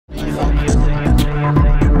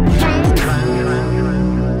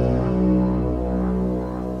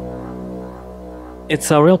It's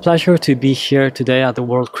a real pleasure to be here today at the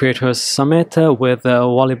World Creators Summit with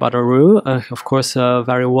Wally Baradou, of course a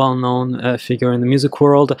very well-known figure in the music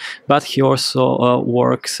world, but he also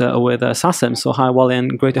works with SACEM. So hi Wally,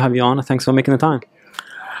 and great to have you on. Thanks for making the time.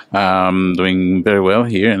 I'm doing very well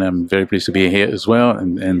here, and I'm very pleased to be here as well,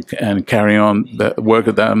 and carry on the work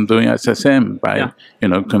that I'm doing at SACEM by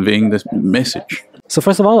conveying this message. So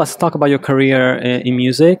first of all, let's talk about your career in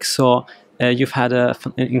music. So you've had an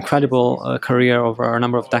incredible career over a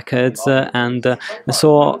number of decades,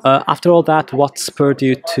 so after all that, what spurred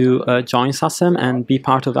you to join SACEM and be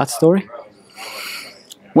part of that story?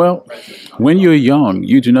 Well, when you're young,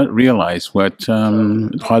 you do not realize what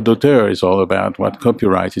droit d'auteur is all about, what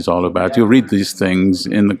copyright is all about. You read these things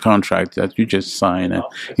in the contract that you just sign, and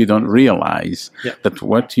you don't realize that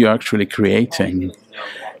what you're actually creating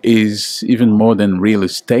is even more than real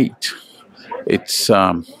estate. It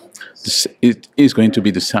is going to be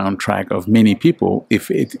the soundtrack of many people if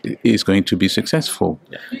it is going to be successful,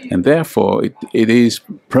 and therefore it is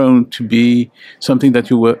prone to be something that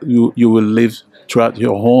you will live throughout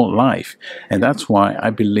your whole life. And that's why I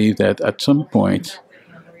believe that at some point,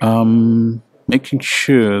 making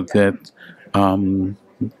sure that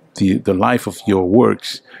the life of your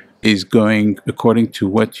works is going according to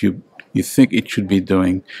what you think it should be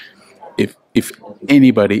doing. If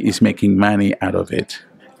anybody is making money out of it,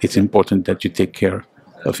 it's important that you take care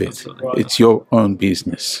of it. It's your own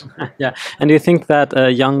business. Yeah. And do you think that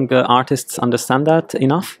young artists understand that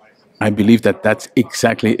enough? I believe that that's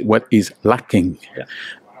exactly what is lacking. Yeah.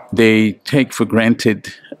 They take for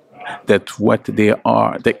granted that what they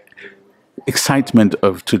are, the excitement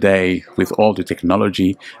of today with all the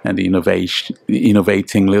technology and the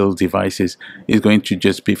innovating little devices is going to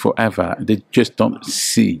just be forever. They just don't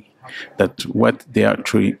see that what they are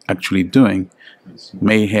actually doing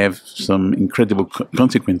may have some incredible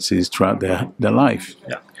consequences throughout their life.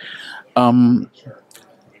 Yeah.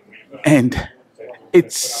 And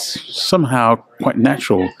it's somehow quite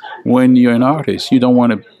natural when you're an artist. You don't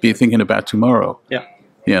want to be thinking about tomorrow. Yeah.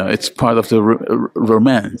 You know, it's part of the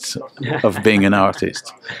romance of being an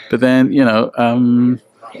artist. But then,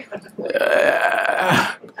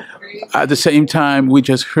 at the same time, we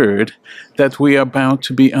just heard that we are bound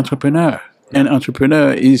to be entrepreneur. And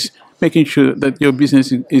entrepreneur is making sure that your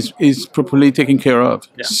business is properly taken care of.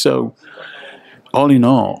 Yeah. So, all in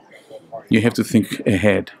all, you have to think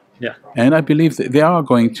ahead. Yeah. And I believe that they are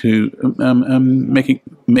going to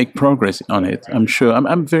make progress on it. I'm sure.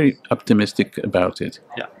 I'm very optimistic about it.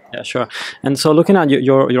 Yeah. Yeah, sure. And so looking at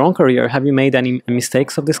your own career, have you made any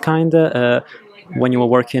mistakes of this kind when you were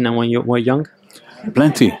working and when you were young?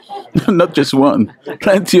 Plenty. Not just one,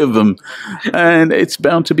 plenty of them. And it's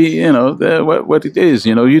bound to be, what it is.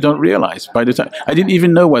 You don't realize by the time. I didn't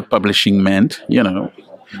even know what publishing meant,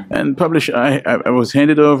 And I was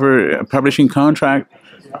handed over a publishing contract.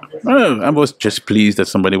 I was just pleased that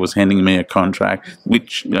somebody was handing me a contract,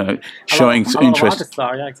 which showing interest.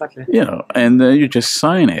 Yeah, exactly. And you just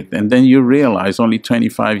sign it, and then you realize only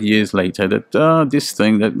 25 years later that this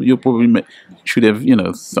thing that you probably should have,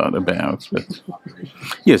 thought about. But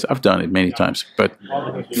yes, I've done it many times, but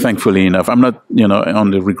thankfully enough, I'm not,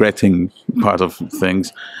 on the regretting part of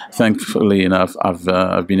things. Thankfully enough,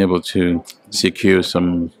 I've been able to secure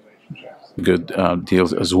some good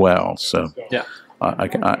deals as well. So yeah.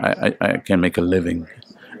 I can make a living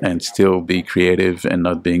and still be creative and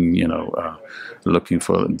not being, looking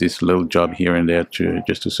for this little job here and there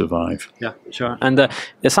just to survive. Yeah, sure. And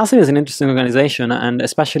SACEM is an interesting organization, and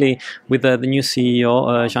especially with the new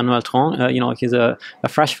CEO, Jean-Noël Tron. He's a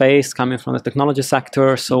fresh face coming from the technology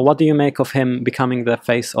sector. So what do you make of him becoming the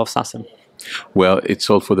face of SACEM? Well, it's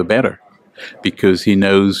all for the better, because he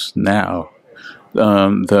knows now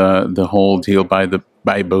the whole deal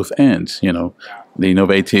by both ends, the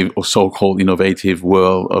innovative or so-called innovative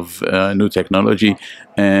world of new technology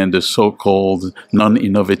and the so-called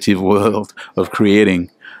non-innovative world of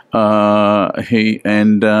creating. That's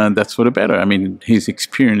for the better. I mean, his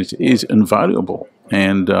experience is invaluable,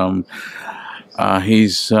 and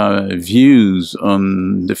his views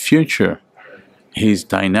on the future, his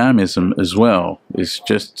dynamism as well, is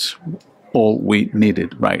just all we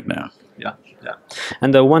needed right now. Yeah, yeah.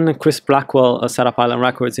 And when Chris Blackwell set up Island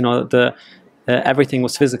Records, everything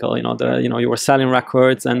was physical. You were selling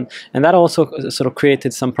records, and that also sort of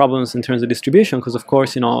created some problems in terms of distribution, because of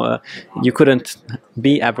course, you couldn't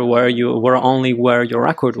be everywhere. You were only where your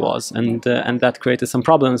record was, and that created some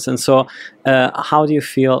problems. And so, how do you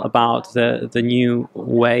feel about the new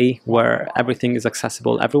way where everything is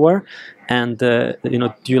accessible everywhere? And do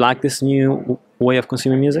you like this new way of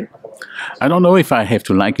consuming music? I don't know if I have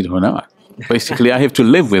to like it or not. Basically, I have to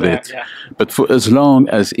live with it. Yeah. But for as long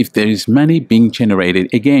as if there is money being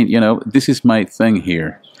generated, again, you know, this is my thing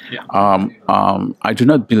here. Yeah. I do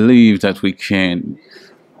not believe that we can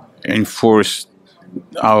enforce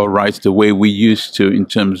our rights the way we used to in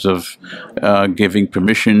terms of giving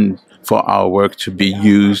permission for our work to be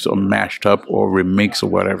used or mashed up or remixed or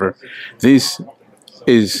whatever. This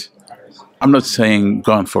is, I'm not saying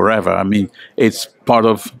gone forever. I mean, it's part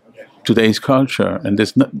of today's culture, and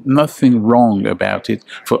there's nothing wrong about it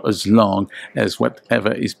for as long as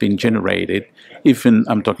whatever is being generated, even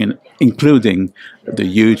I'm talking including the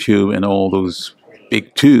YouTube and all those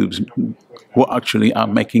big tubes who actually are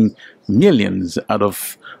making millions out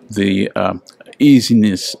of the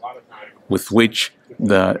easiness with which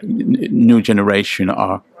the new generation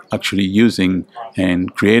are actually using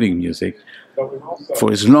and creating music.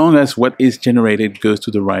 For as long as what is generated goes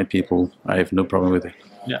to the right people, I have no problem with it.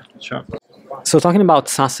 Yeah, sure. So talking about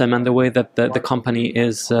SACEM and the way that the company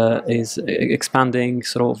is expanding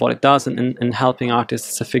sort of what it does and helping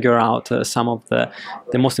artists to figure out some of the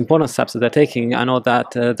most important steps that they're taking. I know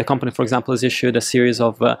that the company, for example, has issued a series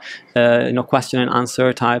of you know, question and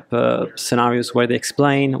answer type scenarios where they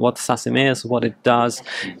explain what SACEM is, what it does,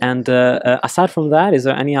 and aside from that, is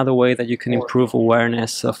there any other way that you can improve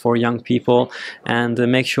awareness for young people and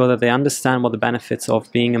make sure that they understand what the benefits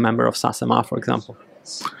of being a member of SACEM are, for example?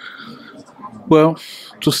 Well,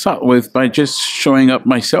 to start with, by just showing up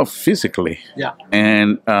myself physically, yeah,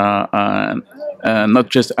 and not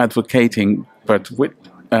just advocating, but with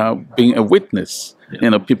being a witness. Yeah. You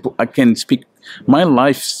know, people, I can speak. My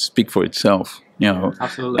life speak for itself. You know,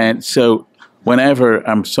 absolutely. And so, whenever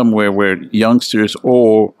I'm somewhere where youngsters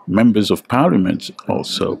or members of parliament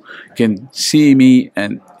also can see me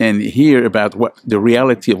and hear about what the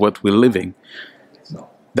reality of what we're living,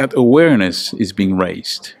 that awareness is being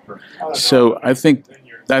raised. So I think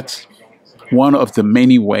that's one of the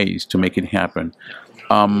many ways to make it happen.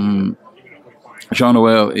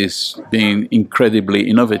 Jean-Noel is being incredibly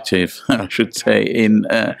innovative, I should say, in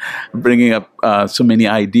bringing up so many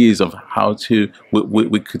ideas of how to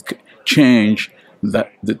we could change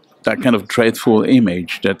that kind of dreadful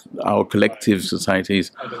image that our collective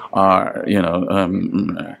societies are, you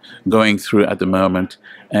know, going through at the moment,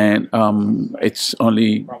 and it's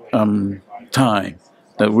only time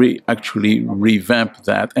that we actually revamp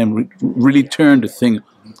that and really turn the thing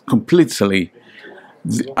completely.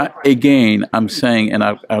 Again, I'm saying, and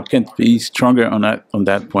I can't be stronger on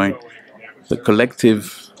that point. The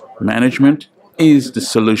collective management is the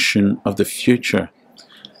solution of the future.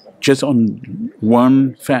 Just on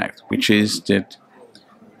one fact, which is that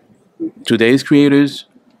today's creators,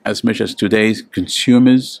 as much as today's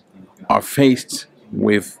consumers, are faced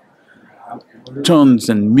with tons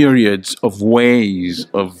and myriads of ways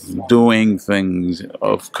of doing things,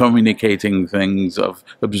 of communicating things, of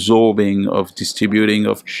absorbing, of distributing,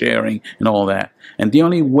 of sharing, and all that. And the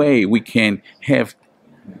only way we can have,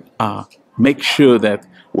 make sure that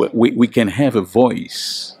we can have a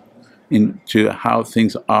voice into how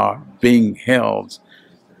things are being held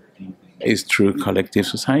is through collective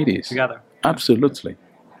societies. Together. Absolutely.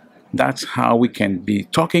 That's how we can be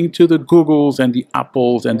talking to the Googles and the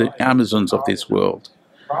Apples and the Amazons of this world.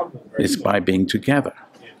 It's by being together.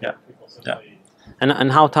 Yeah, yeah.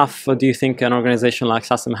 And how tough do you think an organization like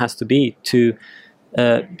SACEM has to be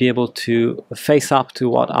be able to face up to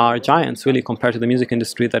what are giants, really, compared to the music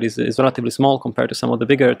industry that is relatively small compared to some of the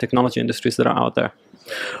bigger technology industries that are out there?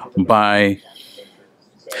 By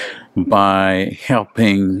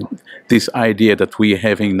helping this idea that we're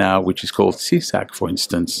having now, which is called SACEM, for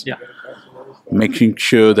instance. Yeah. Making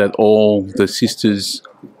sure that all the sisters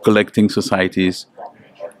collecting societies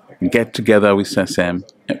get together with SACEM,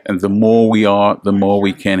 and the more we are, the more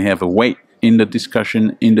we can have a weight in the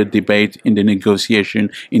discussion, in the debate, in the negotiation,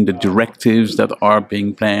 in the directives that are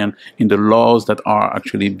being planned, in the laws that are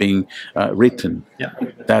actually being written. Yeah.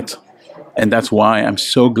 That's why I'm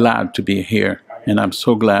so glad to be here, and I'm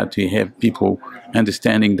so glad to have people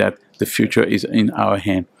understanding that the future is in our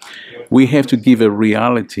hand. We have to give a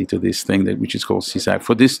reality to this thing which is called SACEM.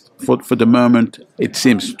 For the moment, it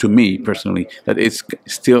seems to me personally that it's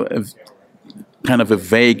still a kind of a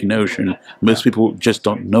vague notion. Most people just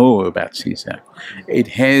don't know about SACEM.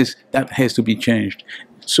 That has to be changed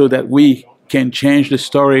so that we can change the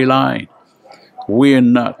storyline. We're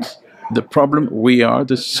not the problem, we are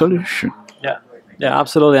the solution. Yeah, yeah,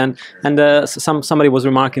 absolutely. And somebody was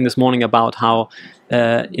remarking this morning about how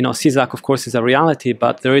you know, SACEM, of course, is a reality,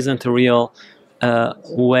 but there isn't a real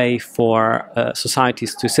way for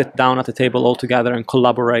societies to sit down at the table all together and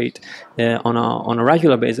collaborate on a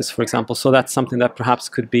regular basis, for example. So that's something that perhaps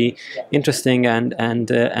could be interesting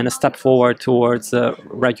and a step forward towards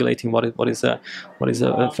regulating what is a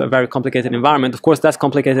very complicated environment. Of course, that's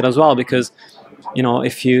complicated as well, because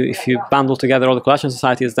if you bundle together all the collection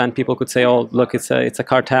societies, then people could say, oh, look, it's a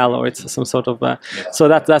cartel, or it's some sort of so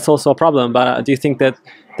that's also a problem. But do you think that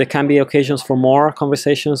there can be occasions for more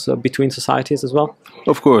conversations between societies as well?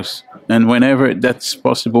 Of course, and whenever that's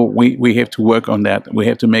possible, we have to work on that. We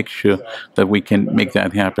have to make sure that we can make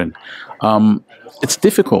that happen. It's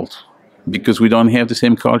difficult, because we don't have the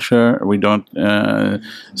same culture, we don't,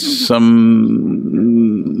 some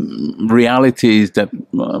realities that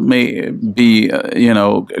may be,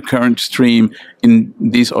 a current stream in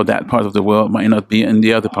this or that part of the world might not be in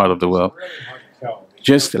the other part of the world.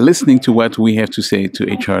 Just listening to what we have to say to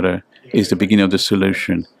each other is the beginning of the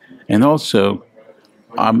solution. And also,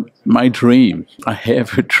 my dream, I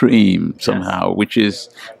have a dream somehow, which is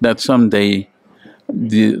that someday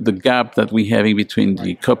the gap that we're having between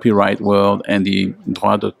the copyright world and the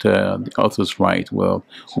droit d'auteur, the author's right world,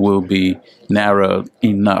 will be narrowed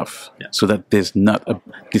enough so that there's not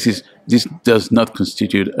this does not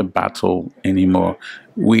constitute a battle anymore.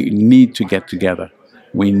 We need to get together.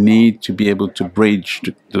 We need to be able to bridge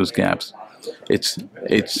those gaps.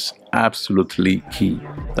 It's absolutely key.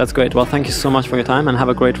 That's great. Well, thank you so much for your time, and have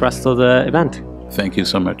a great rest of the event. Thank you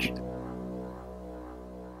so much.